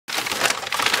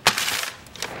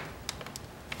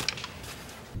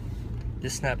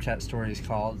This Snapchat story is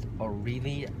called A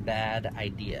Really Bad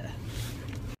Idea.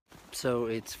 So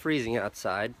it's freezing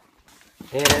outside,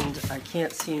 and I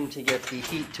can't seem to get the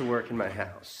heat to work in my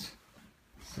house.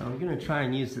 So I'm gonna try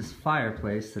and use this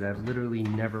fireplace that I've literally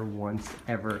never once,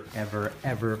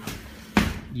 ever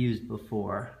used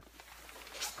before.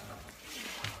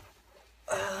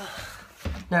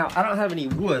 Now, I don't have any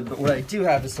wood, but what I do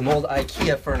have is some old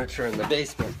IKEA furniture in the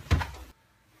basement.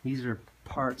 These are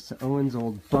parts to Owen's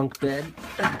old bunk bed.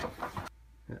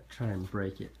 Try and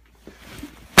break it.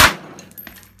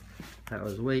 That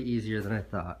was way easier than I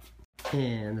thought.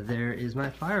 And there is my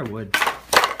firewood.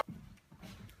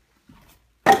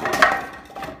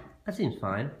 That seems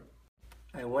fine.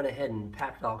 I went ahead and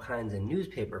packed all kinds of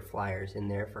newspaper flyers in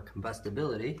there for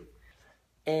combustibility.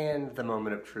 And the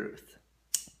moment of truth.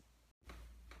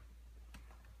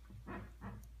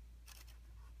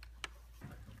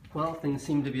 Well, things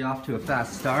seem to be off to a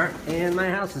fast start, and my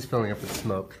house is filling up with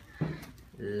smoke.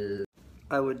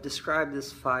 I would describe this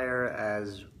fire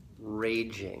as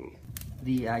raging.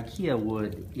 The IKEA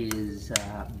wood is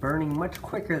burning much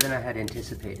quicker than I had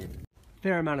anticipated.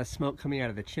 Fair amount of smoke coming out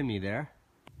of the chimney there.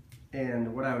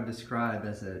 And what I would describe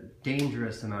as a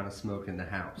dangerous amount of smoke in the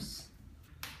house.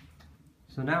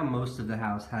 So now most of the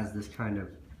house has this kind of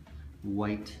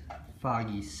white,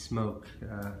 foggy smoke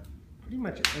pretty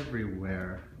much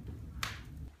everywhere.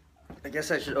 I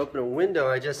guess I should open a window.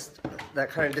 That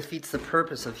kind of defeats the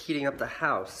purpose of heating up the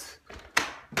house.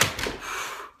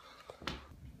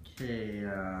 Okay,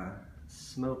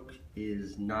 smoke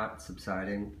is not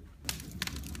subsiding.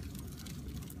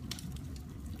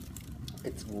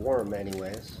 It's warm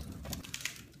anyways.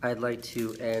 I'd like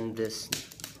to end this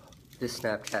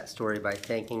Snapchat story by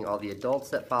thanking all the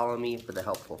adults that follow me for the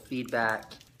helpful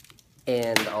feedback,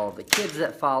 and all the kids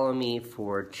that follow me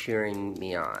for cheering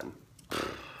me on.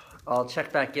 I'll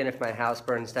check back in if my house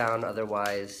burns down,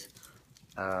 otherwise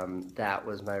that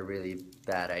was my really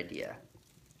bad idea.